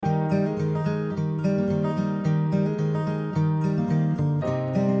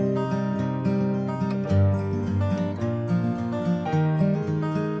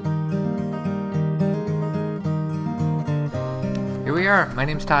we are. My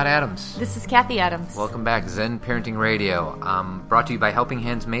name's Todd Adams. This is Kathy Adams. Welcome back, Zen Parenting Radio. Brought to you by Helping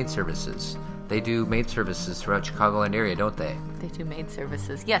Hands Maid Services. They do maid services throughout Chicagoland area, don't they? They do maid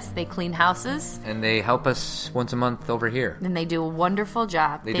services. Yes, they clean houses. And they help us once a month over here. And they do a wonderful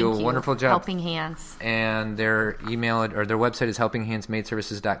job. They do a wonderful job. Helping Hands. And their email or their website is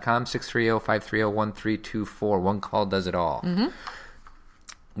helpinghandsmaidservices.com, 630-530-1324. One call does it all. Mm-hmm.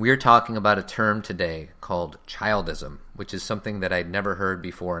 We're talking about a term today called childism, which is something that I'd never heard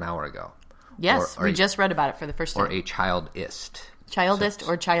before an hour ago. Yes, we just read about it for the first time. Or a childist. Childist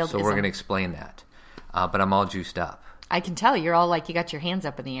or childism. So we're going to explain that. But I'm all juiced up. I can tell. You're all like, you got your hands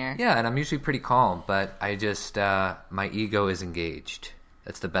up in the air. Yeah, and I'm usually pretty calm, but I just, my ego is engaged.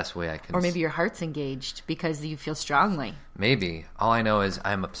 That's the best way I can... Or maybe your heart's engaged because you feel strongly. Maybe. All I know is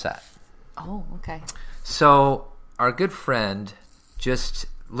I'm upset. Oh, okay. So our good friend just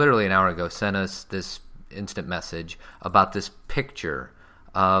literally an hour ago sent us this instant message about this picture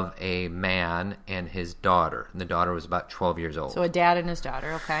of a man and his daughter. And the daughter was about 12 years old. So a dad and his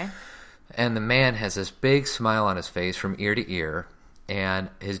daughter, okay. And the man has this big smile on his face from ear to ear. And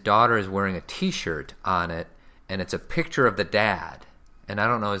his daughter is wearing a T-shirt on it. And it's a picture of the dad. And I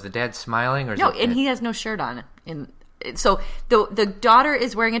don't know, is the dad smiling? Or is and he has no shirt on. So the daughter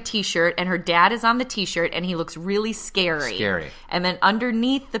is wearing a T-shirt, and her dad is on the T-shirt, and he looks really scary. Scary. And then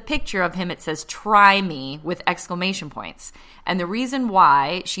underneath the picture of him, it says, "Try me," with exclamation points. And the reason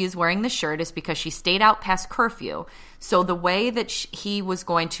why she is wearing the shirt is because she stayed out past curfew. So the way that he was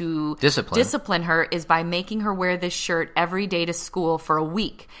going to discipline her is by making her wear this shirt every day to school for a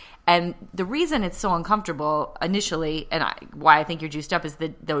week. And the reason it's so uncomfortable initially, and why I think you're juiced up, is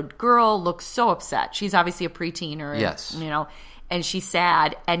that the girl looks so upset. She's obviously a preteen, or yes, and she's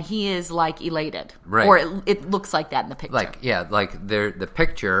sad, and he is like elated, right? Or it looks like that in the picture. The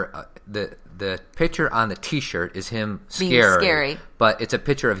picture, the picture on the T-shirt is him scary, but it's a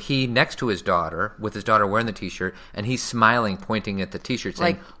picture of he next to his daughter with his daughter wearing the T-shirt, and he's smiling, pointing at the T-shirt,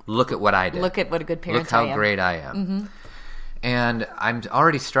 saying, "Look at what I did. Look at what a good parent I am. Look how great I am." Mm-hmm. And I'm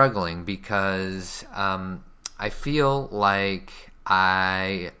already struggling because I feel like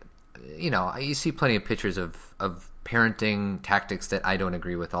you see plenty of pictures of parenting tactics that I don't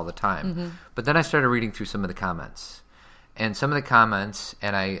agree with all the time. Mm-hmm. But then I started reading through some of the comments. And some of the comments,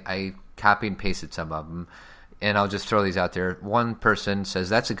 and I copy and pasted some of them, and I'll just throw these out there. One person says,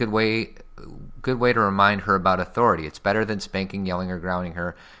 "That's a good way to remind her about authority. It's better than spanking, yelling, or grounding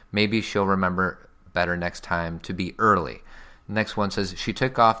her. Maybe she'll remember better next time to be early." Next one says, she'll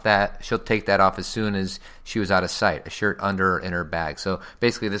take that off as soon as she was out of sight, a shirt under in her bag. So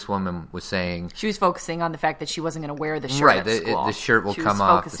basically this woman was saying... She was focusing on the fact that she wasn't going to wear the shirt at school. The shirt will come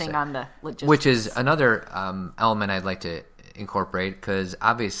off. She was focusing on the logistics. Which is another element I'd like to incorporate, because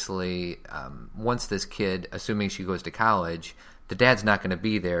obviously once this kid, assuming she goes to college, the dad's not going to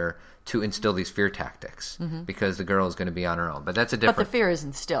be there to instill these fear tactics, because the girl is going to be on her own. But that's a different... But the fear is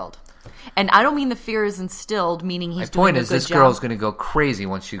instilled. And I don't mean the fear is instilled, meaning he's My doing point a is, good this job. girl's going to go crazy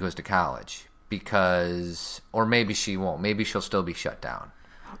once she goes to college, or maybe she won't. Maybe she'll still be shut down.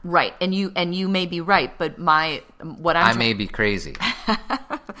 Right, and you may be right, but I may be crazy.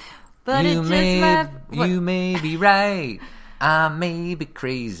 But you may be right. I may be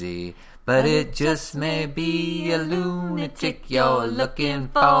crazy, but it just may be a lunatic you're looking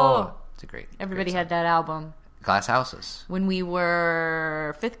for. It's a great. Everybody great had that album. Glass Houses. When we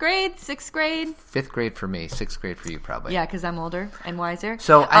were 5th grade, 6th grade? 5th grade for me, 6th grade for you probably. Yeah, because I'm older and wiser.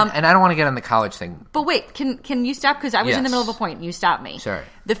 So, and I don't want to get on the college thing. But wait, can you stop? Because I was in the middle of a point and you stopped me. Sorry.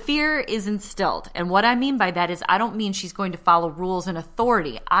 The fear is instilled. And what I mean by that is I don't mean she's going to follow rules and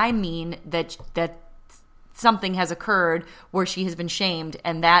authority. I mean that something has occurred where she has been shamed,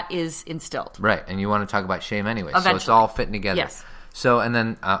 and that is instilled. Right, and you want to talk about shame anyway. Eventually. So it's all fitting together. Yes. So, and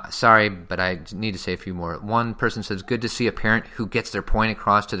then, sorry, but I need to say a few more. One person says, good to see a parent who gets their point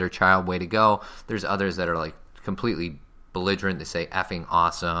across to their child. Way to go. There's others that are like completely belligerent. They say, effing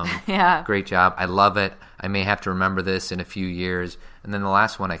awesome. Yeah. Great job. I love it. I may have to remember this in a few years. And then the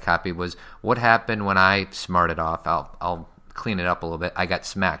last one I copied was, what happened when I smarted off? I'll clean it up a little bit. I got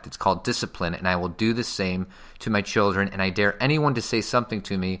smacked. It's called discipline, and I will do the same to my children, and I dare anyone to say something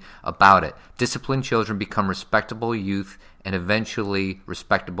to me about it. Disciplined children become respectable youth and eventually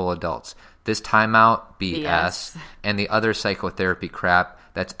respectable adults. This timeout BS and the other psychotherapy crap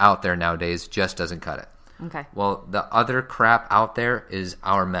that's out there nowadays just doesn't cut it. Okay. Well, the other crap out there is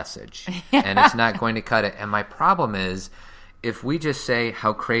our message, and it's not going to cut it. And my problem is, if we just say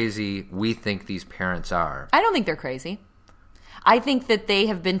how crazy we think these parents are. I don't think they're crazy. I think that they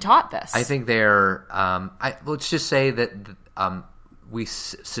have been taught this. I think they're, let's just say that we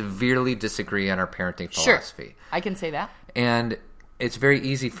severely disagree on our parenting philosophy. Sure, I can say that. And it's very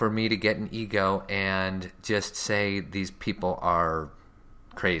easy for me to get an ego and just say these people are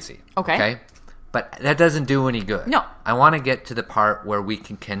crazy. Okay? But that doesn't do any good. No. I want to get to the part where we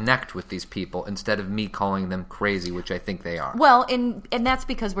can connect with these people instead of me calling them crazy, which I think they are. Well, and that's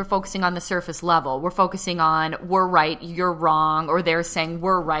because we're focusing on the surface level. We're focusing on we're right, you're wrong, or they're saying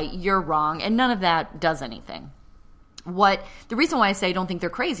we're right, you're wrong, and none of that does anything. The reason why I say I don't think they're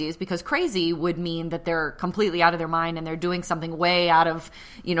crazy is because crazy would mean that they're completely out of their mind and they're doing something way out of,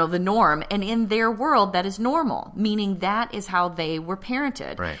 the norm. And in their world, that is normal, meaning that is how they were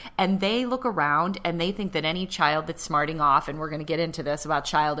parented. Right. And they look around and they think that any child that's smarting off, and we're going to get into this about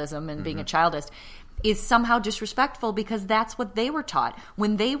childism and being a childist, is somehow disrespectful because that's what they were taught.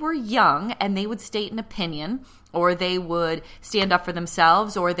 When they were young and they would state an opinion, or they would stand up for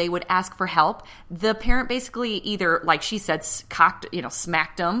themselves, or they would ask for help, the parent basically either, like she said,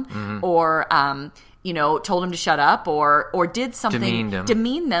 smacked them, or told them to shut up, or did something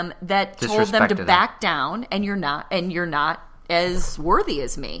demean them that told them to back down, and you're not as worthy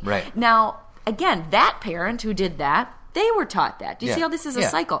as me. Right. Now, again, that parent who did that, they were taught that. Do you see how this is a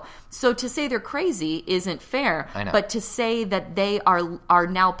cycle? So to say they're crazy isn't fair. I know. But to say that they are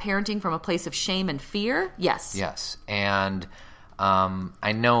now parenting from a place of shame and fear, yes. Yes. And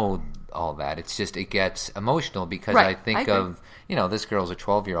I know all that. It's just it gets emotional because Right. I think of, this girl's a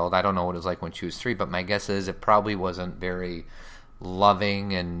 12-year-old. I don't know what it was like when she was 3, but my guess is it probably wasn't very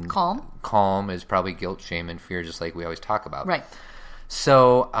loving and Calm. Calm is probably guilt, shame, and fear, just like we always talk about. Right.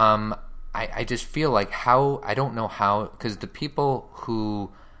 So I just feel like I don't know how, because the people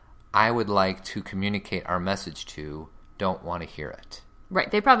who I would like to communicate our message to don't want to hear it. Right.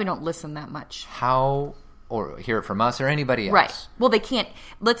 They probably don't listen that much. How, or hear it from us or anybody else. Right. Well, they can't.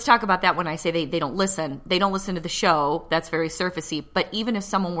 Let's talk about that when I say they don't listen. They don't listen to the show. That's very surfacey. But even if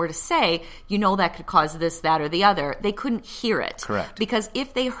someone were to say, that could cause this, that, or the other, they couldn't hear it. Correct. Because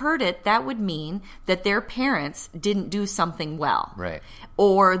if they heard it, that would mean that their parents didn't do something well. Right.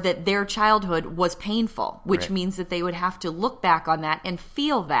 Or that their childhood was painful, which Right. means that they would have to look back on that and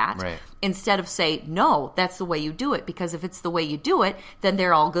feel that Right. instead of say, no, that's the way you do it. Because if it's the way you do it, then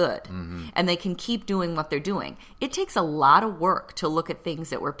they're all good. Mm-hmm. And they can keep doing what they're doing. It takes a lot of work to look at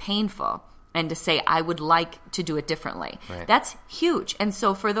things that were painful and to say, I would like to do it differently. Right. That's huge. And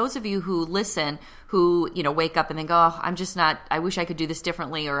so for those of you who listen, who, wake up and think, oh, I'm just not, I wish I could do this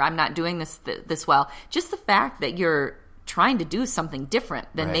differently, or I'm not doing this well. Just the fact that you're trying to do something different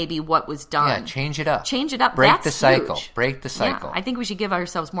than Right. maybe what was done. Yeah, change it up. Change it up. Break That's the cycle. huge. Break the cycle. Yeah, I think we should give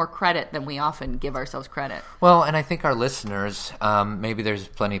ourselves more credit than we often give ourselves credit. Well, and I think our listeners, maybe there's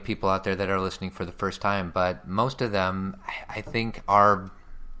plenty of people out there that are listening for the first time, but most of them, I think, are,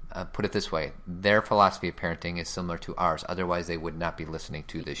 put it this way, their philosophy of parenting is similar to ours. Otherwise, they would not be listening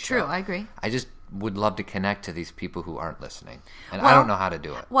to this show. True, I agree. I just would love to connect to these people who aren't listening. And I don't know how to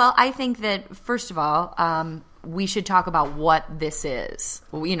do it. Well, I think that, first of all, we should talk about what this is.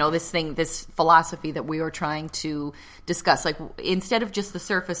 This philosophy that we are trying to discuss. Like, instead of just the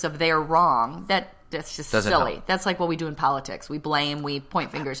surface of they're wrong, that's just Doesn't silly. help. That's like what we do in politics. We blame, we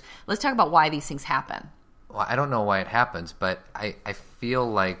point fingers. Let's talk about why these things happen. Well, I don't know why it happens, but I feel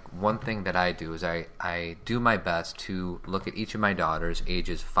like one thing that I do is I do my best to look at each of my daughters,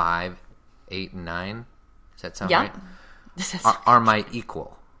 ages 5, 8, and 9. Does that sound right? Are my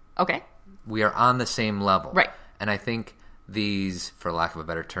equal. Okay. We are on the same level. Right. And I think these, for lack of a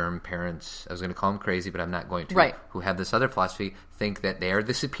better term, parents, I was going to call them crazy, but I'm not going to, Right. who have this other philosophy, think that they are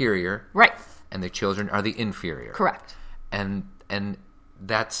the superior. Right. And the children are the inferior. Correct. And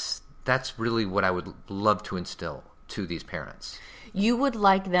that's really what I would love to instill to these parents. You would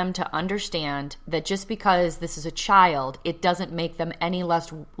like them to understand that just because this is a child, it doesn't make them any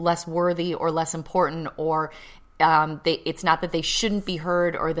less worthy or less important, or it's not that they shouldn't be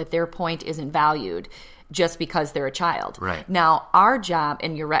heard or that their point isn't valued just because they're a child. Right. Now, our job,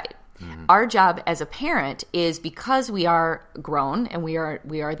 and you're right, our job as a parent is, because we are grown and we are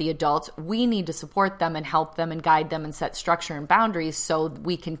the adults, we need to support them and help them and guide them and set structure and boundaries so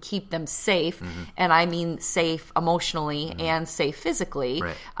we can keep them safe. And I mean safe emotionally and safe physically.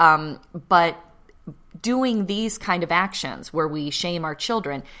 Right. But doing these kind of actions where we shame our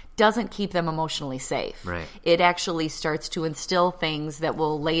children doesn't keep them emotionally safe. Right. It actually starts to instill things that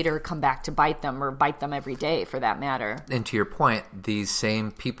will later come back to bite them, or bite them every day for that matter. And to your point, these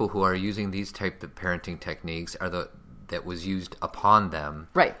same people who are using these type of parenting techniques that was used upon them.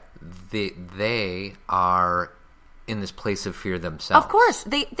 Right. They are in this place of fear themselves. Of course.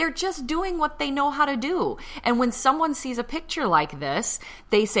 They're just doing what they know how to do. And when someone sees a picture like this,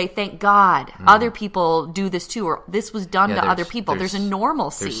 they say, thank God, other people do this too, or this was done to other people. There's a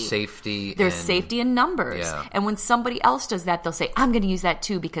normalcy. There's safety. There's safety in numbers. Yeah. And when somebody else does that, they'll say, I'm going to use that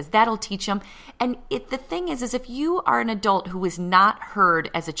too because that'll teach them. And the thing is if you are an adult who was not heard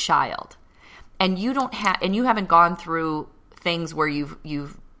as a child, and you haven't gone through things where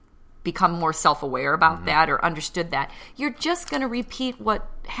you've become more self-aware about that or understood that, you're just going to repeat what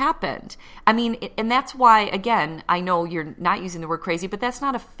happened. I mean, and that's why, again, I know you're not using the word crazy, but that's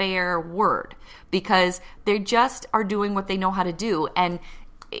not a fair word because they just are doing what they know how to do. And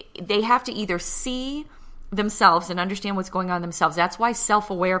they have to either see themselves and understand what's going on themselves. That's why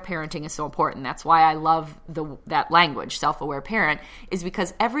self-aware parenting is so important. That's why I love that language, self-aware parent, is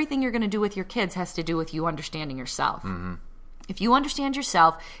because everything you're going to do with your kids has to do with you understanding yourself. Mm-hmm. If you understand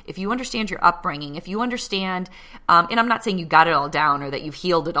yourself, if you understand your upbringing, if you understand, and I'm not saying you got it all down or that you've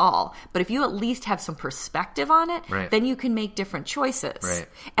healed it all, but if you at least have some perspective on it, then you can make different choices. Right.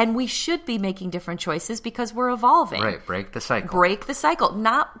 And we should be making different choices because we're evolving. Right. Break the cycle. Break the cycle.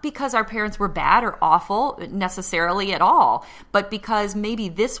 Not because our parents were bad or awful necessarily at all, but because maybe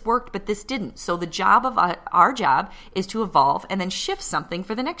this worked, but this didn't. So the job of our job is to evolve and then shift something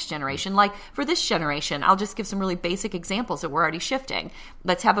for the next generation. Like for this generation, I'll just give some really basic examples that we're already shifting.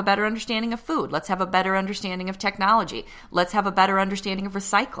 Let's have a better understanding of food. Let's have a better understanding of technology. Let's have a better understanding of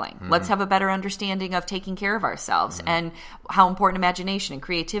recycling. Mm-hmm. Let's have a better understanding of taking care of ourselves and how important imagination and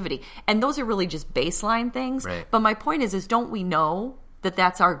creativity. And those are really just baseline things. Right. But my point is don't we know that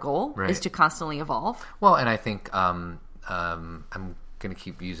that's our goal, is to constantly evolve? Well, and I think I'm going to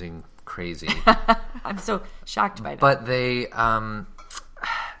keep using crazy. I'm so shocked by that. But they...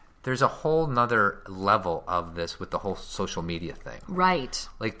 there's a whole nother level of this with the whole social media thing. Right.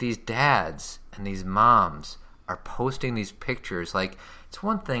 Like these dads and these moms are posting these pictures. Like it's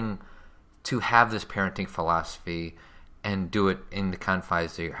one thing to have this parenting philosophy and do it in the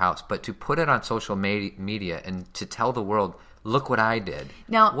confines of your house, but to put it on social media and to tell the world, look what I did.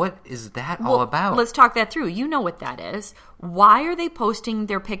 Now, what is that all about? Let's talk that through. You know what that is. Why are they posting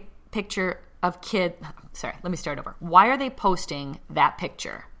their picture of kid? Sorry, let me start over. Why are they posting that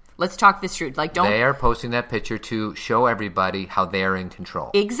picture? Let's talk this through. They are posting that picture to show everybody how they're in control.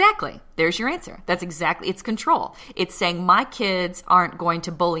 Exactly. There's your answer. That's exactly, it's control. It's saying my kids aren't going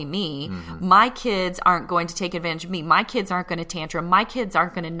to bully me. Mm-hmm. My kids aren't going to take advantage of me. My kids aren't going to tantrum. My kids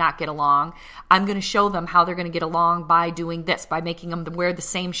aren't going to not get along. I'm going to show them how they're going to get along by doing this, by making them wear the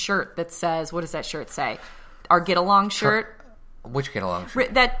same shirt that says, what does that shirt say? Our get along shirt. Which get along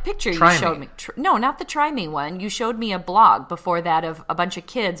shirt? That picture Try you showed me. No, not the Try Me one. You showed me a blog before that of a bunch of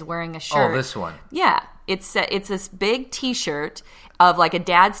kids wearing a shirt. Oh, this one. Yeah. It's this big T-shirt of like a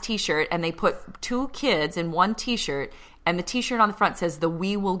dad's T-shirt, and they put two kids in one T-shirt, and the T-shirt on the front says the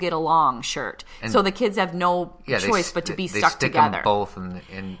We Will Get Along shirt. And so the kids have no choice but to be stuck together. They stick them both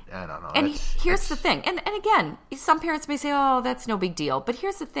in I don't know. And here's the thing. And again, some parents may say, oh, that's no big deal. But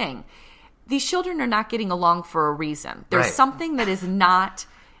here's the thing. These children are not getting along for a reason. There's something that is not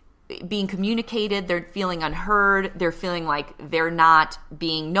being communicated. They're feeling unheard. They're feeling like they're not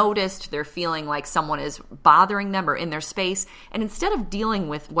being noticed. They're feeling like someone is bothering them or in their space. And instead of dealing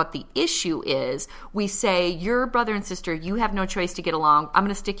with what the issue is, we say, your brother and sister, you have no choice to get along. I'm going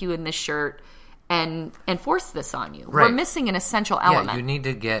to stick you in this shirt and force this on you. Right. We're missing an essential element. Yeah, you need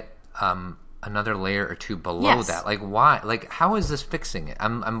to get... another layer or two below that. Like why? Like how is this fixing it?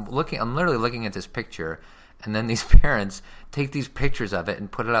 I'm literally looking at this picture, and then these parents take these pictures of it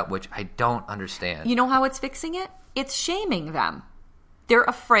and put it up, which I don't understand. You know how it's fixing it? It's shaming them. They're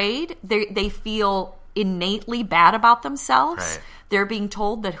afraid. They feel innately bad about themselves. Right. They're being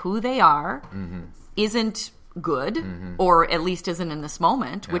told that who they are isn't good, or at least isn't in this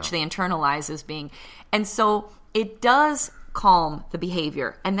moment, which they internalize as being. And so it does calm the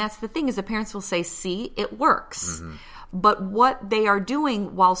behavior. And that's the thing, is the parents will say, see, it works. Mm-hmm. But what they are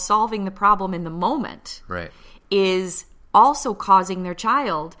doing while solving the problem in the moment is also causing their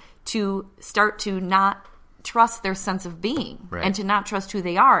child to start to not trust their sense of being and to not trust who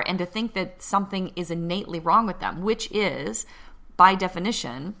they are and to think that something is innately wrong with them, which is, by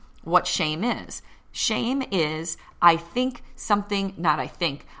definition, what shame is. Shame is, I feel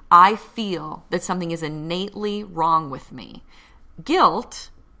that something is innately wrong with me. Guilt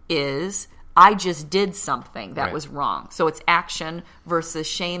is, I just did something that was wrong. So it's action versus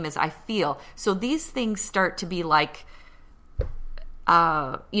shame is I feel. So these things start to be like,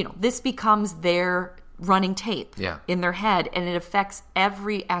 this becomes their running tape in their head, and it affects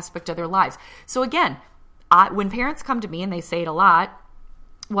every aspect of their lives. So again, when parents come to me, and they say it a lot,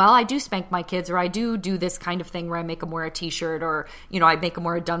 well, I do spank my kids, or I do this kind of thing where I make them wear a t-shirt, or, I make them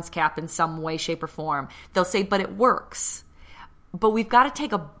wear a dunce cap in some way, shape, or form. They'll say, but it works. But we've got to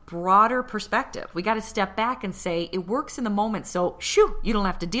take a broader perspective. We got to step back and say, it works in the moment, so you don't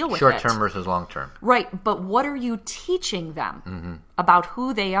have to deal with it. Short-term versus long-term. Right, but what are you teaching them about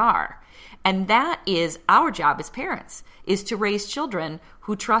who they are? And that is our job as parents, is to raise children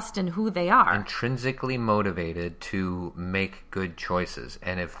who trust in who they are. Intrinsically motivated to make good choices.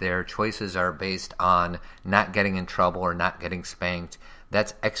 And if their choices are based on not getting in trouble or not getting spanked,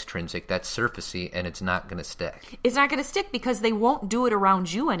 that's extrinsic, that's surfacey, and it's not going to stick. It's not going to stick because they won't do it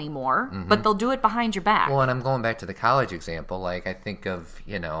around you anymore, but they'll do it behind your back. Well, and I'm going back to the college example. Like, I think of,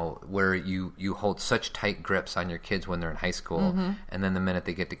 where you hold such tight grips on your kids when they're in high school, and then the minute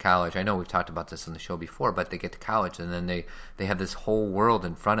they get to college, I know we've talked about this on the show before, but they get to college, and then they have this whole world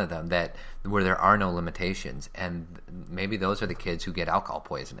in front of them where there are no limitations, and maybe those are the kids who get alcohol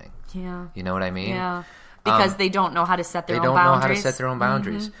poisoning. Yeah. You know what I mean? Yeah. Because they don't know how to set their own boundaries. They don't know how to set their own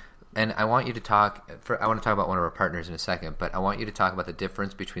boundaries. And I want you to talk about one of our partners in a second, but I want you to talk about the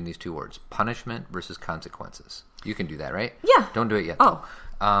difference between these two words, punishment versus consequences. You can do that, right? Yeah. Don't do it yet. Oh.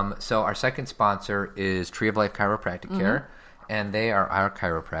 So our second sponsor is Tree of Life Chiropractic Care, and they are our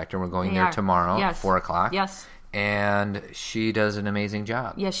chiropractor. We're going there tomorrow at 4 o'clock. Yes. And she does an amazing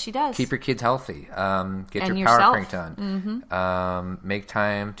job. Yes, she does. Keep your kids healthy. Get and your yourself. power cranked on. Make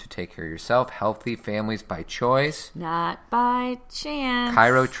time to take care of yourself. Healthy families by choice. Not by chance.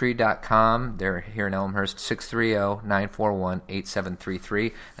 Chirotree.com. They're here in Elmhurst,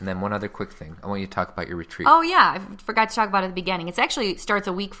 630-941-8733. And then one other quick thing. I want you to talk about your retreat. Oh, yeah. I forgot to talk about it at the beginning. It actually starts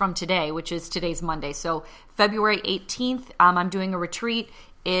a week from today, which is today's Monday. So February 18th, I'm doing a retreat.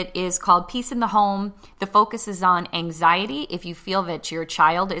 It is called Peace in the Home. The focus is on anxiety. If you feel that your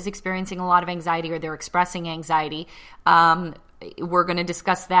child is experiencing a lot of anxiety or they're expressing anxiety, we're going to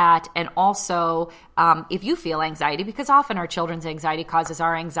discuss that. And also, if you feel anxiety, because often our children's anxiety causes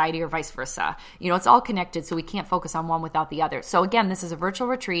our anxiety or vice versa. It's all connected, so we can't focus on one without the other. So again, this is a virtual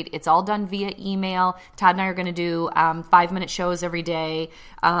retreat. It's all done via email. Todd and I are going to do 5-minute shows every day,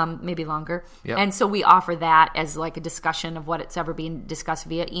 maybe longer. Yep. And so we offer that as like a discussion of what it's ever being discussed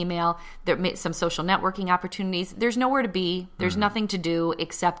via email. There are some social networking opportunities. There's nowhere to be. There's nothing to do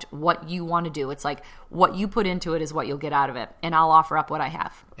except what you want to do. It's like what you put into it is what you'll get out of it. And I'll offer up what I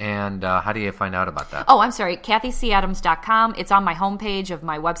have. And how do you find out about that? Oh, I'm sorry, KathyCAdams.com. It's on my homepage of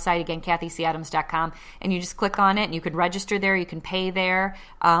my website, again, KathyCAdams.com. And you just click on it, and you can register there. You can pay there,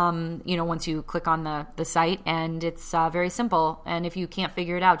 once you click on the site. And it's very simple. And if you can't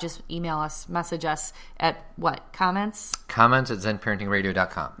figure it out, just email us, message us at what? Comments? Comments at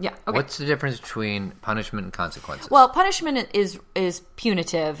ZenParentingRadio.com. Yeah, okay. What's the difference between punishment and consequences? Well, punishment is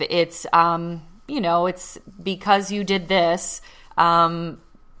punitive. It's, it's because you did this,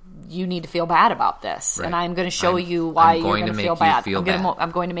 you need to feel bad about this. Right. And I'm going to show you why you're going to feel bad. bad.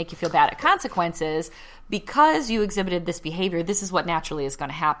 I'm going to make you feel bad. Consequences, because you exhibited this behavior, this is what naturally is going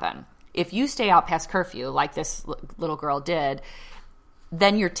to happen. If you stay out past curfew, like this little girl did,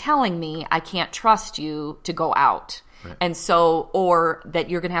 then you're telling me I can't trust you to go out. Right. And so, or that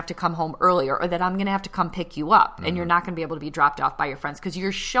you're going to have to come home earlier, or that I'm going to have to come pick you up, and you're not going to be able to be dropped off by your friends because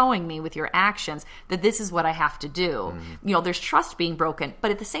you're showing me with your actions that this is what I have to do. There's trust being broken. But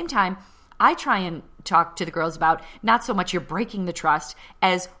at the same time, I try and talk to the girls about not so much you're breaking the trust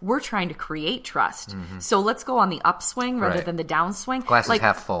as we're trying to create trust. So let's go on the upswing rather than the downswing. Glass is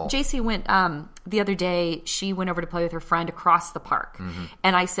half full. JC went the other day. She went over to play with her friend across the park,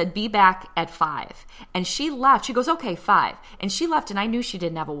 and I said, "Be back at 5." And she left. She goes, "Okay, 5." And she left, and I knew she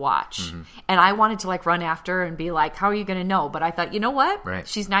didn't have a watch, and I wanted to run after her and be like, "How are you going to know?" But I thought, you know what? Right.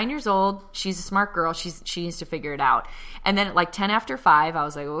 She's 9 years old. She's a smart girl. She needs to figure it out. And then at 10 after 5, I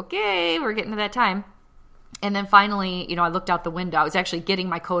was like, "Okay, we're getting to that time." And then finally, I looked out the window. I was actually getting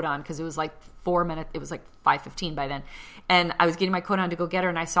my coat on because it was 4 minutes. It was 5:15 by then. And I was getting my coat on to go get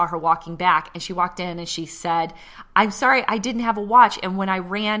her, and I saw her walking back. And she walked in, and she said, "I'm sorry, I didn't have a watch. And when I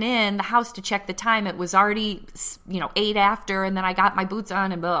ran in the house to check the time, it was already, 8 after, and then I got my boots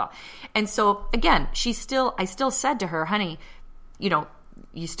on and blah." And so, again, I still said to her, "Honey, you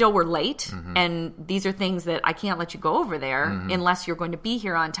still were late, and these are things that I can't let you go over there unless you're going to be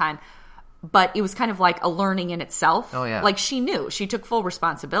here on time." But it was kind of like a learning in itself. Oh, yeah. She knew. She took full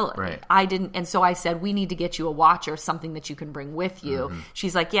responsibility. Right. I didn't. And so I said, "We need to get you a watch or something that you can bring with you."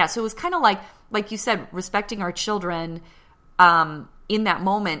 She's like, "Yeah." So it was kind of like you said, respecting our children in that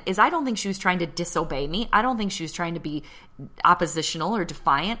moment is I don't think she was trying to disobey me. I don't think she was trying to be oppositional or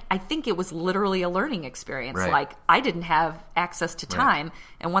defiant. I think it was literally a learning experience. Right. I didn't have access to time.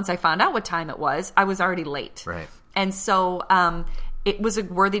 And once I found out what time it was, I was already late. Right. And so, it was a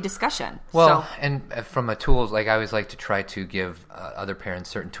worthy discussion. Well, so. and from a tools, like I always like to try to give other parents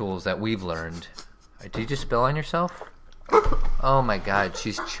certain tools that we've learned. Did you just spill on yourself? Oh my God,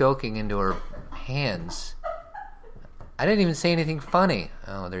 she's choking into her hands. I didn't even say anything funny.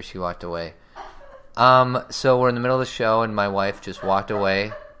 Oh, there she walked away. So we're in the middle of the show, and my wife just walked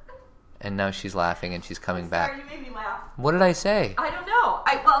away, and now she's laughing, and she's coming back. Sorry, you made me laugh. What did I say? I don't know.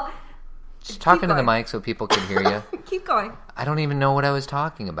 Just talking to the mic so people can hear you. Keep going. I don't even know what I was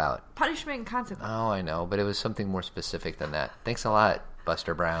talking about. Punishment and consequence. Oh, I know, but it was something more specific than that. Thanks a lot,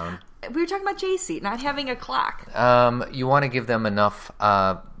 Buster Brown. We were talking about JC not having a clock. You want to give them enough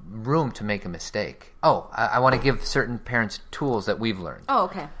room to make a mistake. Oh, I want to give certain parents tools that we've learned. Oh,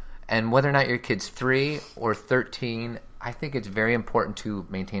 okay. And whether or not your kid's 3 or 13, I think it's very important to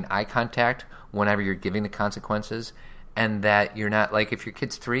maintain eye contact whenever you're giving the consequences, and that you're not, like, if your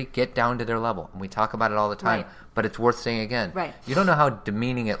kid's 3, get down to their level. And we talk about it all the time, right. But it's worth saying again. Right. You don't know how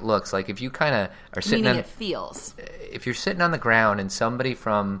demeaning it looks. Like, if you kind of are sitting Meaning it feels. If you're sitting on the ground and somebody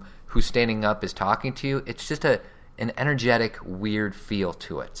from who's standing up is talking to you, it's just an energetic, weird feel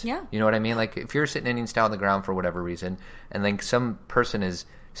to it. Yeah. You know what I mean? Like, if you're sitting Indian style on the ground for whatever reason, and then some person is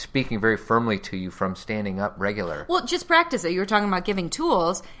speaking very firmly to you from standing up regular. Well, just practice it. You were talking about giving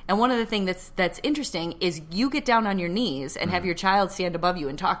tools, and one of the things that's interesting is you get down on your knees and have your child stand above you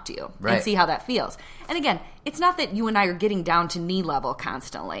and talk to you and see how that feels. And again, it's not that you and I are getting down to knee level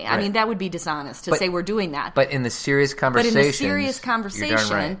constantly. I mean, that would be dishonest to say we're doing that. But in the serious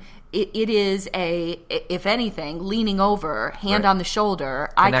conversation, it is if anything, leaning over, hand on the shoulder,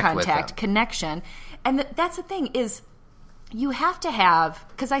 eye contact, connection. And that's the thing is, you have to have,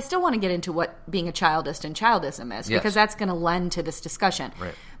 because I still want to get into what being a childist and childism is, because that's going to lend to this discussion.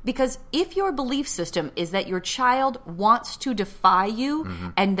 Right. Because if your belief system is that your child wants to defy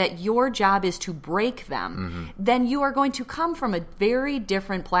you and that your job is to break them, then you are going to come from a very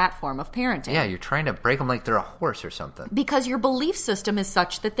different platform of parenting. Yeah, you're trying to break them like they're a horse or something. Because your belief system is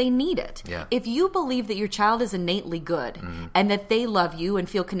such that they need it. Yeah. If you believe that your child is innately good and that they love you and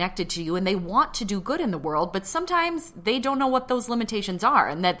feel connected to you and they want to do good in the world, but sometimes they don't know what those limitations are,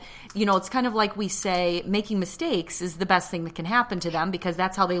 and that, you know, it's kind of like we say making mistakes is the best thing that can happen to them because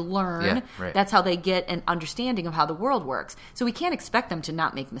that's how they learn. Yeah, right. That's how they get an understanding of how the world works. So we can't expect them to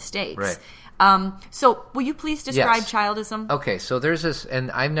not make mistakes. Right. So will you please describe childism? Okay, so there's this, and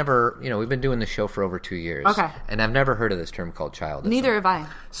I've never, we've been doing the show for over 2 years. Okay. And I've never heard of this term called childism. Neither have I.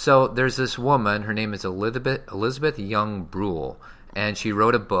 So there's this woman, her name is Elizabeth Young Brule, and she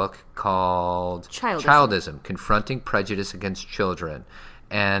wrote a book called Childism, Confronting Prejudice Against Children.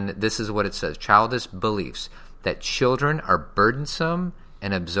 And this is what it says: childish beliefs that children are burdensome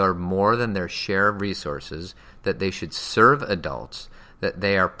and absorb more than their share of resources, that they should serve adults, that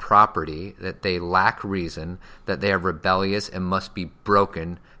they are property, that they lack reason, that they are rebellious and must be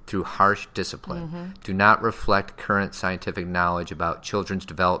broken through harsh discipline, do not reflect current scientific knowledge about children's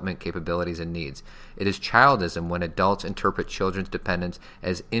development capabilities and needs. It is childism when adults interpret children's dependence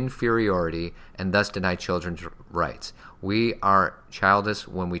as inferiority and thus deny children's rights. We are childish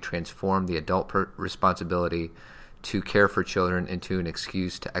when we transform the adult responsibility to care for children into an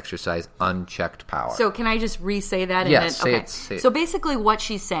excuse to exercise unchecked power. So can I just re-say that? Yes, say it. So basically what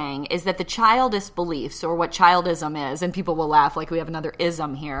she's saying is that the childish beliefs, or what childism is, and people will laugh like we have another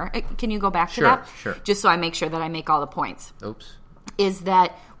ism here. Can you go back to that? Sure. Just so I make sure that I make all the points. Oops. Is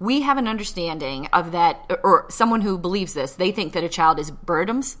that we have an understanding of that, or someone who believes this, they think that a child is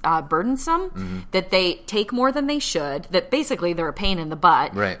burdensome, that they take more than they should, that basically they're a pain in the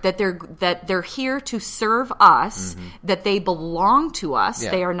butt, right. that they're here to serve us, that they belong to us,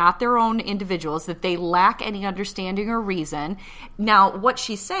 they are not their own individuals, that they lack any understanding or reason. Now, what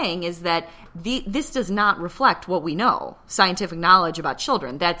she's saying is that this does not reflect what we know, scientific knowledge about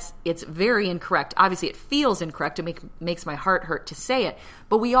children. It's very incorrect. Obviously, it feels incorrect. It makes my heart hurt to say it.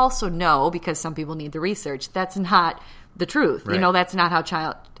 But we also know, because some people need the research, that's not the truth. Right. That's not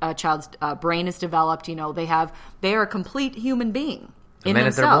how a child's brain is developed. They are a complete human being in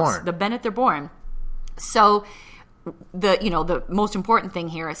themselves. The minute they're born. So the most important thing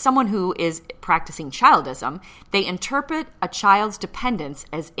here is someone who is practicing childism, they interpret a child's dependence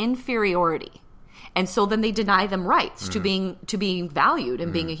as inferiority. And so then they deny them rights to being valued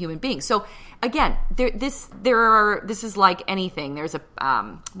and being a human being. So again, this is like anything. There's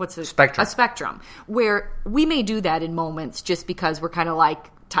a spectrum where we may do that in moments just because we're kind of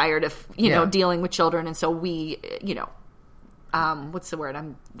like tired of dealing with children, and so we what's the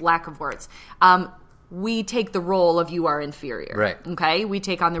word? Lack of words. we take the role of you are inferior. Right. Okay? We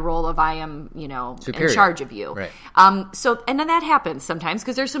take on the role of I am, Superior. in charge of you. Right. And then that happens sometimes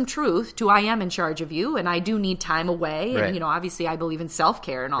because there's some truth to I am in charge of you and I do need time away. Right. And, obviously I believe in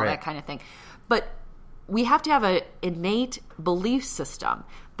self-care and all Right. that kind of thing. But we have to have an innate belief system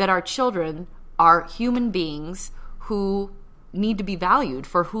that our children are human beings who need to be valued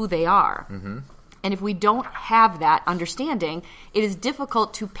for who they are. Mm-hmm. And if we don't have that understanding, it is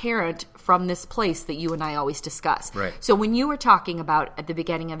difficult to parent from this place that you and I always discuss. Right. So when you were talking about at the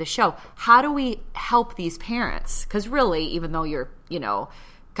beginning of the show, how do we help these parents? Because really, even though you're,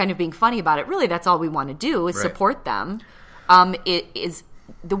 kind of being funny about it, really that's all we want to do is Right. support them. It is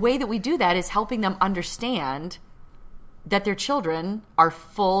the way that we do that is helping them understand that their children are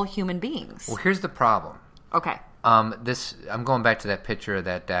full human beings. Well, here's the problem. Okay. I'm going back to that picture of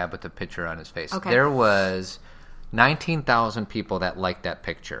that dad with the picture on his face. Okay. There was 19,000 people that liked that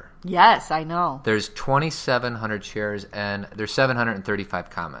picture. Yes, I know. There's 2,700 shares, and there's 735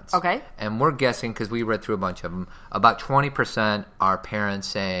 comments. Okay. And we're guessing, because we read through a bunch of them, about 20% are parents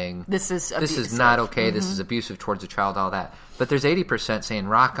saying, This is not okay, this is abusive towards the child, all that. But there's 80% saying,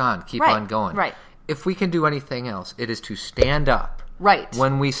 rock on, keep Right, on going. right. If we can do anything else, it is to stand up Right.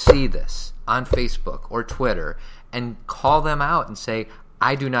 when we see this on Facebook or Twitter and call them out and say,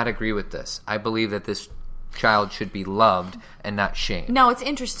 I do not agree with this. I believe that this child should be loved and not shamed. No, it's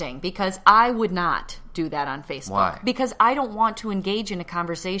interesting because I would not do that on Facebook. Why? Because I don't want to engage in a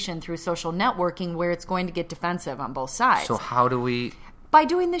conversation through social networking where it's going to get defensive on both sides. So how do we... By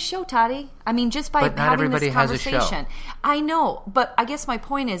doing this show, Toddy. I mean, just by But not having everybody this has a show. conversation. I know, but I guess my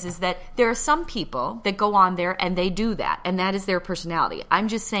point is that there are some people that go on there and they do that, and that is their personality. I'm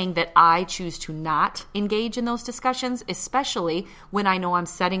just saying that I choose to not engage in those discussions, especially when I know I'm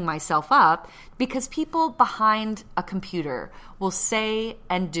setting myself up, because people behind a computer will say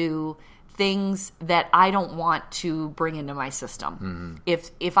and do things that I don't want to bring into my system. Mm-hmm.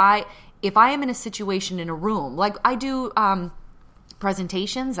 If I am in a situation in a room, like I do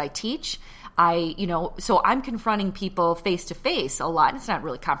presentations, I teach, so I'm confronting people face to face a lot. It's not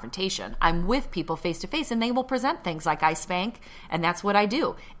really confrontation. I'm with people face to face and they will present things like I spank, and that's what I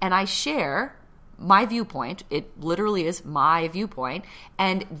do. And I share my viewpoint. It literally is my viewpoint,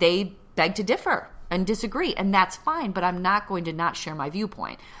 and they beg to differ and disagree, and that's fine, but I'm not going to not share my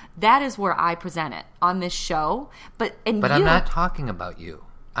viewpoint. That is where I present it on this show. But I'm not talking about you.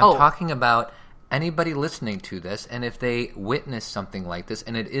 I'm talking about anybody listening to this, and if they witness something like this,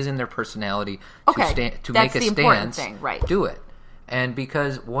 and it is in their personality to make a stance, right. Do it. And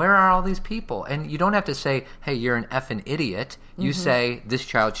because where are all these people? And you don't have to say, hey, you're an effing idiot. You say, this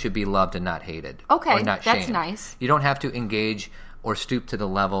child should be loved and not hated. Okay, or not shamed. that's nice. You don't have to engage or stoop to the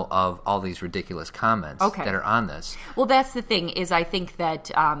level of all these ridiculous comments that are on this. Well, that's the thing, is I think that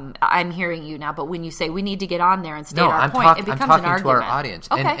I'm hearing you now, but when you say we need to get on there and state our point, it becomes an argument. I'm talking to our audience.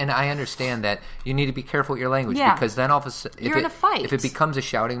 Okay. And I understand that you need to be careful with your language, because then all of a sudden, you're in a fight. If it becomes a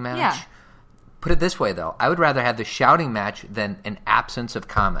shouting match, put it this way, though. I would rather have the shouting match than an absence of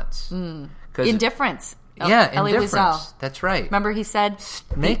comments. Indifference. Indifference. Wiesel. That's right. Remember he said,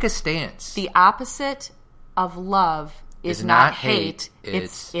 make a stance. The opposite of love is not hate,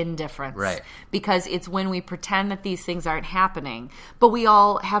 it's indifference. Right. Because it's when we pretend that these things aren't happening, but we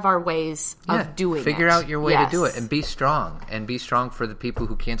all have our ways of doing it. Figure out your way to do it, and be strong. And be strong for the people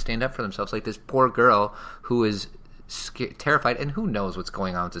who can't stand up for themselves, like this poor girl who is terrified, and who knows what's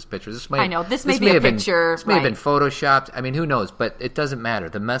going on with this picture. This may be a picture. This may have been photoshopped. I mean, who knows? But it doesn't matter.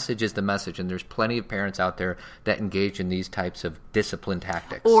 The message is the message, and there's plenty of parents out there that engage in these types of discipline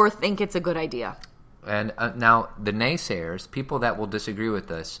tactics. Or think it's a good idea. And now the naysayers, people that will disagree with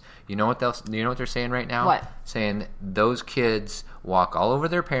this, you know what they're saying right now? What? Saying those kids walk all over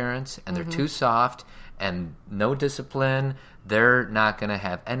their parents, and they're too soft, and no discipline. They're not going to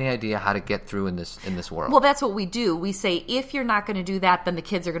have any idea how to get through in this world. Well, that's what we do. We say, if you're not going to do that, then the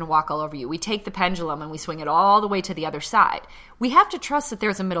kids are going to walk all over you. We take the pendulum and we swing it all the way to the other side. We have to trust that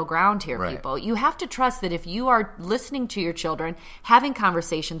there's a middle ground here, people. You have to trust that if you are listening to your children, having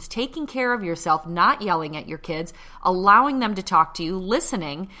conversations, taking care of yourself, not yelling at your kids, allowing them to talk to you,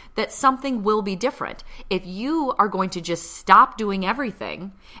 listening, that something will be different. If you are going to just stop doing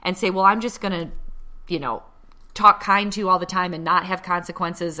everything and say, well, I'm just going to, talk kind to you all the time and not have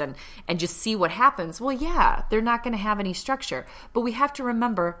consequences and just see what happens, well, yeah, they're not going to have any structure. But we have to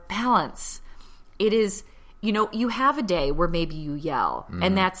remember balance. It is, you have a day where maybe you yell,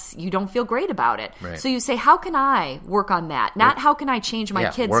 and you don't feel great about it. Right. So you say, how can I work on that? Not how can I change my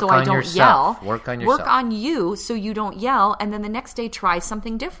kids so I don't yell. Work on yourself. Work on you so you don't yell, and then the next day try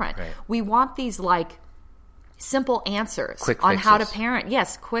something different. Right. We want these simple answers Quick on how to fixes. parent.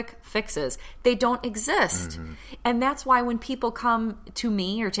 Yes, quick fixes. They don't exist. And that's why when people come to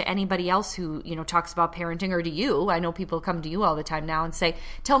me or to anybody else who, talks about parenting, or to you, I know people come to you all the time now and say,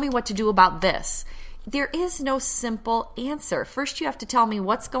 tell me what to do about this. There is no simple answer. First, you have to tell me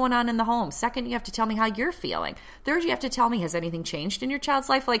what's going on in the home. Second, you have to tell me how you're feeling. Third, you have to tell me, has anything changed in your child's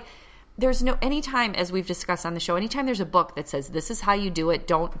life? Like, there's no, anytime, as we've discussed on the show, anytime there's a book that says, this is how you do it,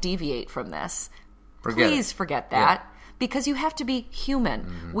 don't deviate from this. Please forget that, because you have to be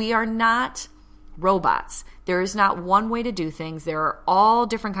human. We are not robots. There is not one way to do things. There are all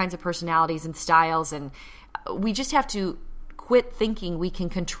different kinds of personalities and styles, and we just have to quit thinking we can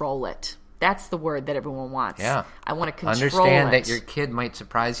control it. That's the word that everyone wants. Yeah. I want to control Understand it. that your kid might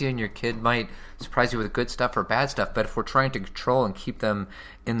surprise you, and your kid might surprise you with good stuff or bad stuff, but if we're trying to control and keep them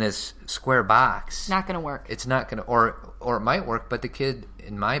in this square box... It's not going to work. It's not going to... Or it might work, but the kid,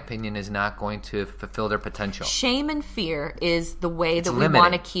 in my opinion, is not going to fulfill their potential. Shame and fear is the way that we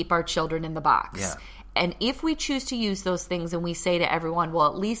want to keep our children in the box. Yeah. And if we choose to use those things and we say to everyone, well,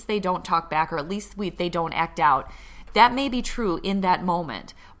 at least they don't talk back, or at least they don't act out, that may be true in that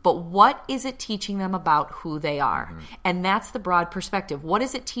moment. But what is it teaching them about who they are? And that's the broad perspective. What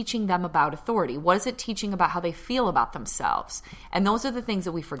is it teaching them about authority? What is it teaching about how they feel about themselves? And those are the things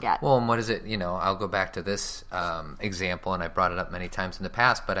that we forget. Well, and what is it, I'll go back to this example, and I brought it up many times in the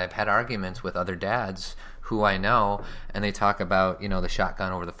past, but I've had arguments with other dads who I know, and they talk about, the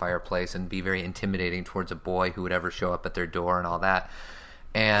shotgun over the fireplace and be very intimidating towards a boy who would ever show up at their door and all that.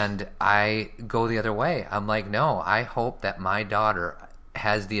 And I go the other way. I'm like, no, I hope that my daughter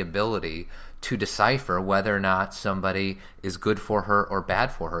has the ability to decipher whether or not somebody is good for her or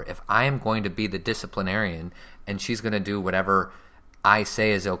bad for her. If I am going to be the disciplinarian and she's going to do whatever I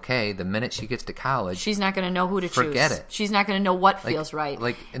say is okay, the minute she gets to college, she's not going to know who to choose. Forget it. She's not going to know what feels right.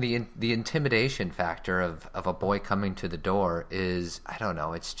 Like the intimidation factor of a boy coming to the door is, I don't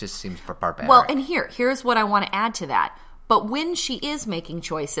know, it just seems barbaric. Well, and here's what I want to add to that. But when she is making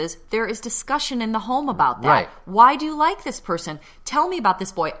choices, there is discussion in the home about that. Right. Why do you like this person? Tell me about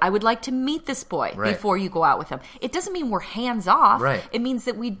this boy. I would like to meet this boy before you go out with him. It doesn't mean we're hands off. Right. It means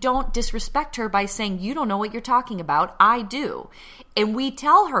that we don't disrespect her by saying, you don't know what you're talking about. I do. And we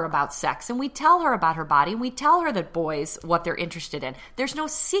tell her about sex, and we tell her about her body, and we tell her that boys, what they're interested in. There's no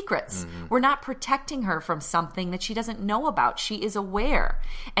secrets. We're not protecting her from something that she doesn't know about. She is aware.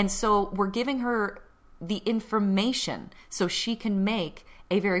 And so we're giving her the information so she can make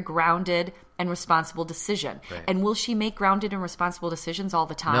a very grounded and responsible decision. Right. And will she make grounded and responsible decisions all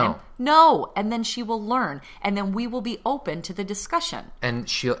the time? No. And then she will learn, and then we will be open to the discussion. And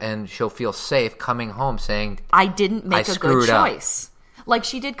she'll feel safe coming home saying, I didn't make a good choice. Like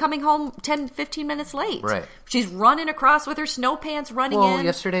she did coming home 10, 15 minutes late. Right. She's running across with her snow pants, running in. Well,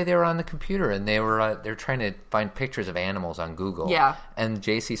 yesterday they were on the computer, and they're trying to find pictures of animals on Google. Yeah. And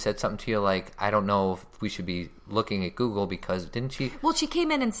JC said something to you like, I don't know if we should be looking at Google, because didn't she? Well, she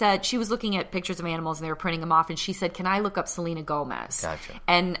came in and said she was looking at pictures of animals, and they were printing them off, and she said, can I look up Selena Gomez? Gotcha.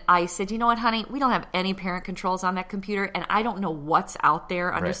 And I said, you know what, honey? We don't have any parent controls on that computer, and I don't know what's out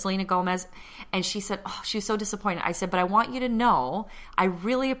there under Selena Gomez. And she said, oh, she was so disappointed. I said, but I want you to know, I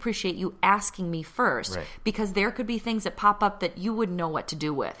really appreciate you asking me first, because there could be things that pop up that you wouldn't know what to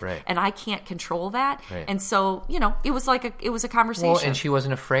do with. Right. And I can't control that. Right. And so, it was a conversation. Well, and she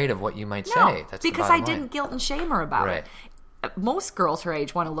wasn't afraid of what you might say. That's because I didn't guilt and shame her about it. Most girls her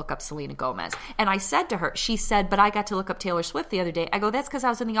age want to look up Selena Gomez. And I said to her, she said, but I got to look up Taylor Swift the other day. I go, that's because I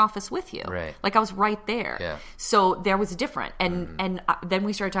was in the office with you. Right. Like I was right there. Yeah. So there was different. And then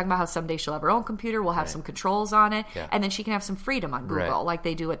we started talking about how someday she'll have her own computer. We'll have some controls on it. Yeah. And then she can have some freedom on Google like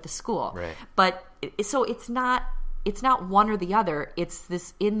they do at the school. Right. But so it's not one or the other. It's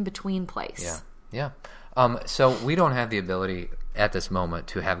this in-between place. Yeah. So we don't have the ability at this moment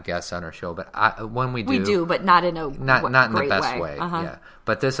to have guests on our show, but when we do, but not in a not in the best way. Yeah.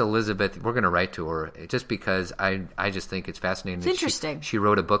 But this Elizabeth, we're going to write to her just because I just think it's fascinating. It's interesting. She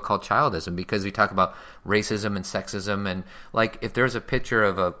wrote a book called Childism, because we talk about racism and sexism, and like if there's a picture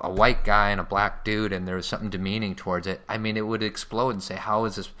of a white guy and a black dude and there's something demeaning towards it, I mean, it would explode and say, how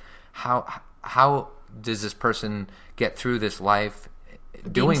does this person get through this life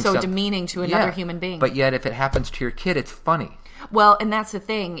being so demeaning to another human being? But yet, if it happens to your kid, it's funny. Well, and that's the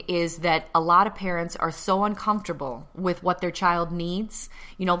thing, is that a lot of parents are so uncomfortable with what their child needs.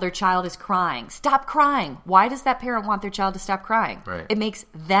 Their child is crying. Stop crying. Why does that parent want their child to stop crying? Right. It makes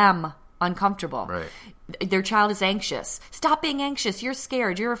them uncomfortable. Right. Their child is anxious. Stop being anxious. You're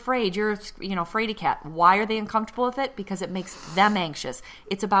scared. You're afraid. You're, fraidy cat. Why are they uncomfortable with it? Because it makes them anxious.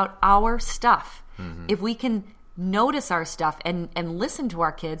 It's about our stuff. Mm-hmm. If we can notice our stuff and listen to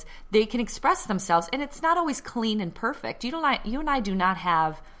our kids, they can express themselves, and it's not always clean and perfect. You and I do not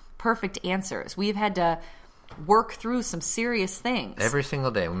have perfect answers. We've had to work through some serious things. Every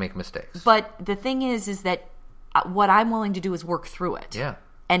single day we make mistakes. But the thing is that what I'm willing to do is work through it. Yeah.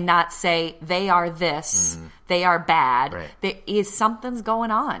 And not say they are this, they are bad. Right. There is something's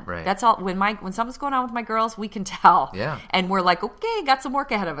going on. Right. That's all. When something's going on with my girls, we can tell. Yeah. And we're like, okay, got some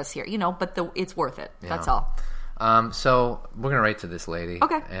work ahead of us here, but it's worth it. Yeah. That's all. So we're gonna write to this lady,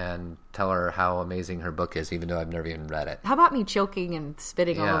 Okay. and tell her how amazing her book is, even though I've never even read it. How about me choking and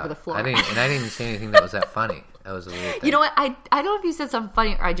spitting all over the floor? I didn't say anything that was that funny. That was a weird thing. You know what? I don't know if you said something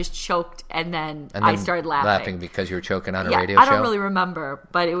funny or I just choked and then I started laughing. because you were choking on a Yeah, radio show? I don't really remember,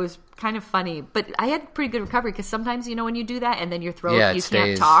 but it was kind of funny. But I had pretty good recovery because sometimes, when you do that and then your throat, you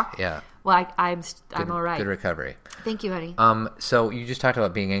can't talk. Yeah. Well, I'm all right. Good recovery. Thank you, honey. So you just talked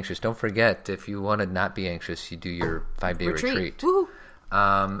about being anxious. Don't forget, if you want to not be anxious, you do your 5-day retreat. Woohoo.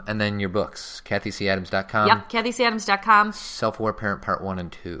 And then your books, KathyCAdams.com. Yep, KathyCAdams.com. Self-Aware Parent Part 1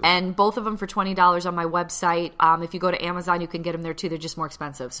 and 2. And both of them for $20 on my website. If you go to Amazon, you can get them there too. They're just more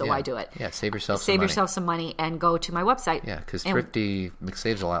expensive, so why do it? Yeah, save yourself some money and go to my website. Yeah, because Thrifty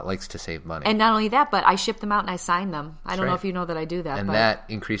McSaves a lot likes to save money. And not only that, but I ship them out and I sign them. I don't know right. if you know that I do that. And that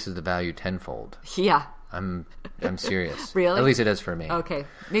increases the value tenfold. Yeah. I'm serious. Really? At least it does for me. Okay.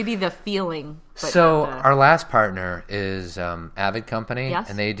 Maybe the feeling. But so our last partner is Avid Company. Yes.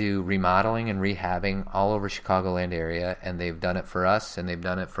 And they do remodeling and rehabbing all over Chicagoland area. And they've done it for us and they've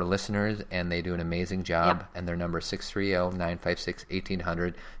done it for listeners. And they do an amazing job. Yep. And their number is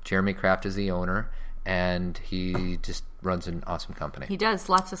 630-956-1800. Jeremy Kraft is the owner. And he just runs an awesome company. He does.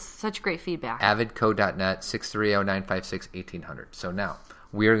 Such great feedback. Avidco.net, 630-956-1800. So now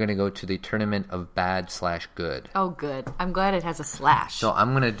we are going to go to the tournament of bad/good. Oh, good. I'm glad it has a slash. So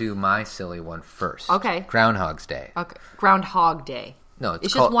I'm going to do my silly one first. Okay. Groundhog's Day. Okay. Groundhog Day. No,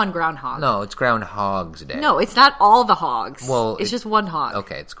 it's just one groundhog. No, it's Groundhog's Day. No, it's not all the hogs. Well, it's just one hog.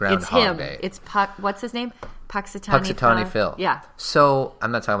 Okay, it's Groundhog Day. It's what's his name? Puxatawny Phil. Yeah. So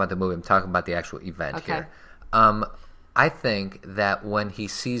I'm not talking about the movie. I'm talking about the actual event here. I think that when he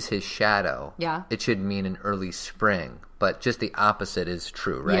sees his shadow, it should mean an early spring. But just the opposite is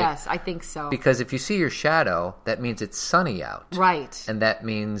true, right? Yes, I think so. Because if you see your shadow, that means it's sunny out. Right. And that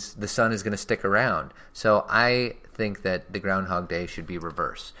means the sun is going to stick around. So I think that the Groundhog Day should be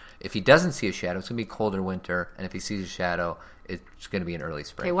reverse. If he doesn't see a shadow, it's going to be colder winter. And if he sees a shadow, it's going to be an early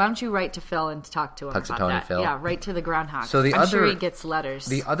spring. Okay, why don't you write to Phil and talk to him about that? Phil. Yeah, write to the groundhog. So I'm sure he gets letters.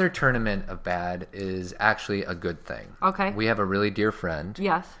 The other tournament of bad is actually a good thing. Okay. We have a really dear friend.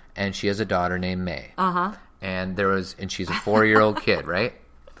 Yes. And she has a daughter named May. Uh-huh. And she's a 4-year-old kid, right?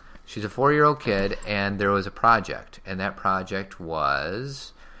 She's a 4-year-old kid, and there was a project. And that project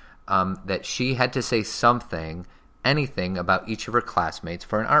was that she had to say anything about each of her classmates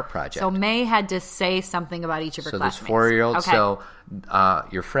for an art project. So May had to say something about each of her classmates. So this 4-year-old, okay. So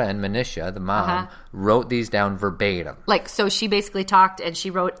your friend, Manisha, the mom, wrote these down verbatim. So she basically talked and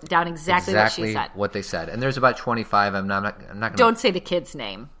she wrote down exactly what she said. What they said. And there's about 25. I'm not going to... Don't say the kid's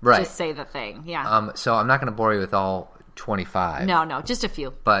name. Right. Just say the thing. Yeah. So I'm not going to bore you with all 25. No, just a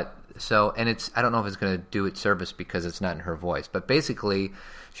few. But and I don't know if it's going to do its service because it's not in her voice. But basically,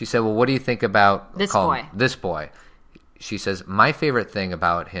 she said, well, what do you think about... This boy. She says, my favorite thing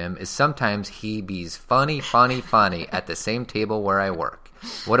about him is sometimes he be's funny at the same table where I work.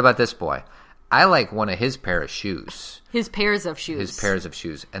 What about this boy? I like one of his pair of shoes. His pairs of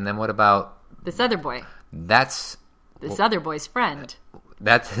shoes. And then what about... this other boy? That's... this other boy's friend.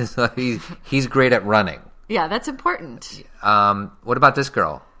 That's he's great at running. Yeah, that's important. What about this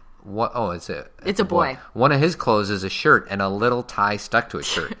girl? What? Oh, it's a boy. One of his clothes is a shirt and a little tie stuck to his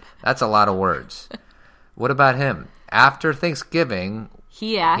shirt. That's a lot of words. What about him? After Thanksgiving,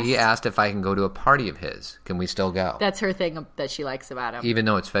 he asked if I can go to a party of his. Can we still go? That's her thing that she likes about him. Even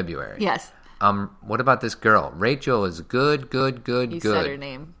though it's February. Yes. What about this girl? Rachel is good. You said her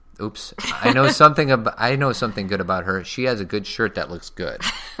name. Oops. I know something good about her. She has a good shirt that looks good.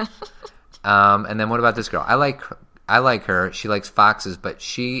 And then what about this girl? I like her. She likes foxes, but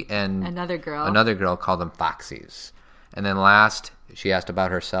she and another girl call them foxies. And then last, she asked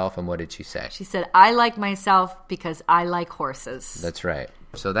about herself, and what did she say? She said, I like myself because I like horses. That's right.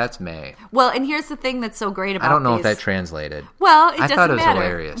 So that's May. Well, and here's the thing that's so great about I don't know if that translated. Well, it doesn't matter. I thought it was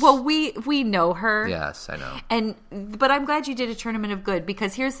hilarious. Well, we know her. Yes, I know. But I'm glad you did a tournament of good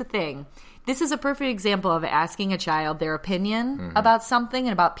because here's the thing. This is a perfect example of asking a child their opinion about something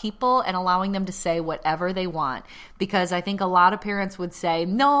and about people and allowing them to say whatever they want. Because I think a lot of parents would say,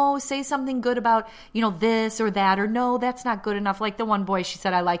 no, say something good about, this or that, or no, that's not good enough. Like the one boy, she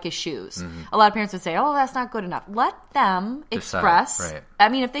said, I like his shoes. A lot of parents would say, oh, that's not good enough. Let them express. Right. I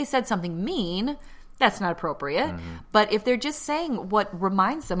mean, if they said something mean, that's not appropriate. But if they're just saying what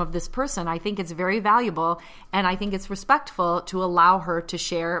reminds them of this person, I think it's very valuable, and I think it's respectful to allow her to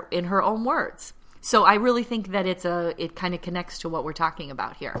share in her own words. So I really think that it kind of connects to what we're talking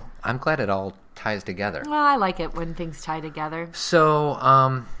about here. I'm glad it all ties together. Well, I like it when things tie together.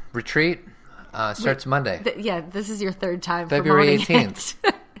 So, retreat starts Monday. This is your third time February promoting 18th.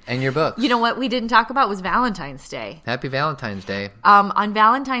 And your books. You know what we didn't talk about was Valentine's Day. Happy Valentine's Day. On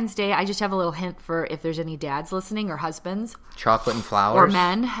Valentine's Day, I just have a little hint for if there's any dads listening or husbands. Chocolate and flowers. Or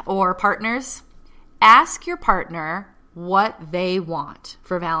men or partners. Ask your partner what they want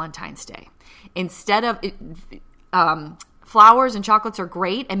for Valentine's Day. Instead of... flowers and chocolates are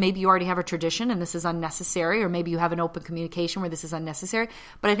great, and maybe you already have a tradition and this is unnecessary, or maybe you have an open communication where this is unnecessary.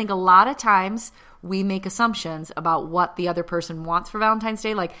 But I think a lot of times we make assumptions about what the other person wants for Valentine's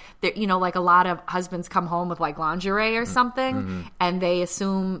Day. Like, like a lot of husbands come home with like lingerie or something, and they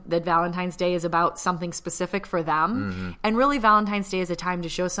assume that Valentine's Day is about something specific for them. And really, Valentine's Day is a time to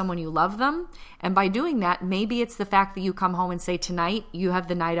show someone you love them. And by doing that, maybe it's the fact that you come home and say, tonight, you have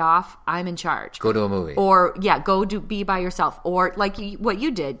the night off, I'm in charge. Go to a movie. Or, be by yourself. Or like what you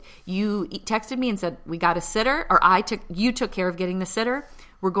did, you texted me and said, we got a sitter, or you took care of getting the sitter.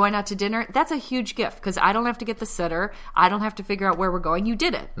 We're going out to dinner. That's a huge gift because I don't have to get the sitter. I don't have to figure out where we're going. You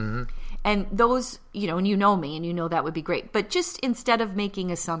did it. And those, and you know me, and you know that would be great. But just instead of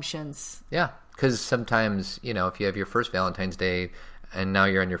making assumptions. Yeah, because sometimes, if you have your first Valentine's Day and now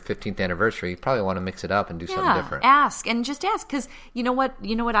you're on your 15th anniversary, you probably want to mix it up and do something different. Ask. Because you know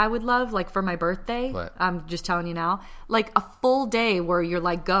what I would love? Like for my birthday, what? I'm just telling you now, like a full day where you're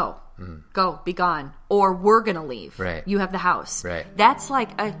like, go, be gone. Or we're going to leave. Right. You have the house. Right. That's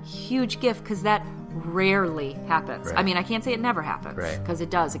like a huge gift because that rarely happens. Right. I mean, I can't say it never happens because it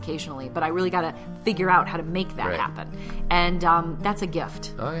does occasionally, but I really got to figure out how to make that happen. And that's a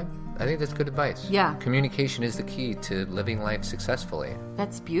gift. Okay. I think that's good advice. Yeah. Communication is the key to living life successfully.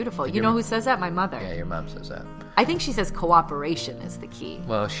 That's beautiful. You know who says that? My mother. Yeah, your mom says that. I think she says cooperation is the key.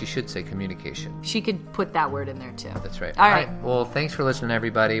 Well, she should say communication. She could put that word in there too. That's right. All right. Well, thanks for listening,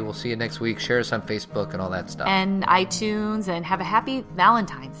 everybody. We'll see you next week. Share us on Facebook and all that stuff. And iTunes, and have a happy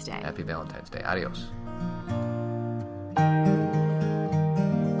Valentine's Day. Happy Valentine's Day. Adios.